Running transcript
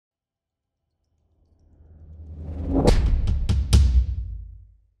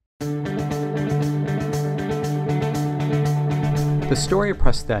The story of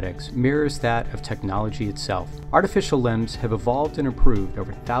prosthetics mirrors that of technology itself. Artificial limbs have evolved and improved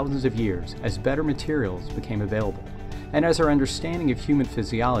over thousands of years as better materials became available, and as our understanding of human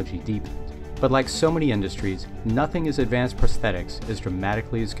physiology deepened. But like so many industries, nothing as advanced prosthetics as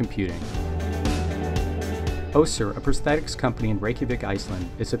dramatically as computing. Össur, a prosthetics company in Reykjavik, Iceland,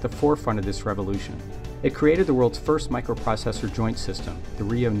 is at the forefront of this revolution. It created the world's first microprocessor joint system, the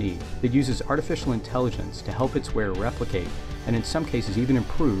Rio knee, that uses artificial intelligence to help its wearer replicate, and in some cases even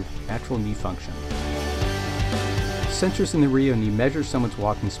improve, natural knee function. Sensors in the Rio knee measure someone's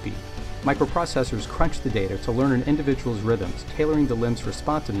walking speed. Microprocessors crunch the data to learn an individual's rhythms, tailoring the limb's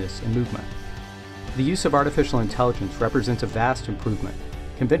responsiveness and movement. The use of artificial intelligence represents a vast improvement.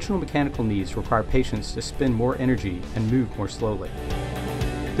 Conventional mechanical knees require patients to spend more energy and move more slowly.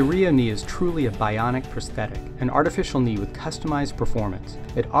 The Rio knee is truly a bionic prosthetic, an artificial knee with customized performance.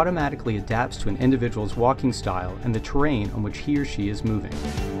 It automatically adapts to an individual's walking style and the terrain on which he or she is moving.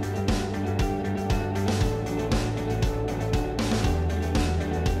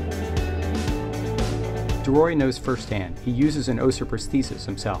 Roy knows firsthand. He uses an Össur prosthesis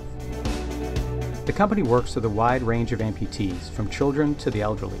himself. The company works with a wide range of amputees, from children to the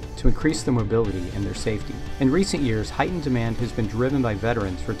elderly, to increase their mobility and their safety. In recent years, heightened demand has been driven by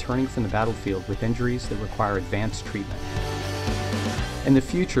veterans returning from the battlefield with injuries that require advanced treatment. In the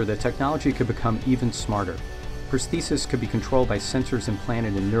future, the technology could become even smarter. Prosthesis could be controlled by sensors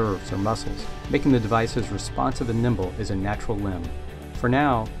implanted in nerves or muscles, making the device as responsive and nimble as a natural limb. For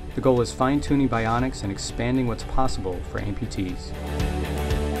now, the goal is fine-tuning bionics and expanding what's possible for amputees.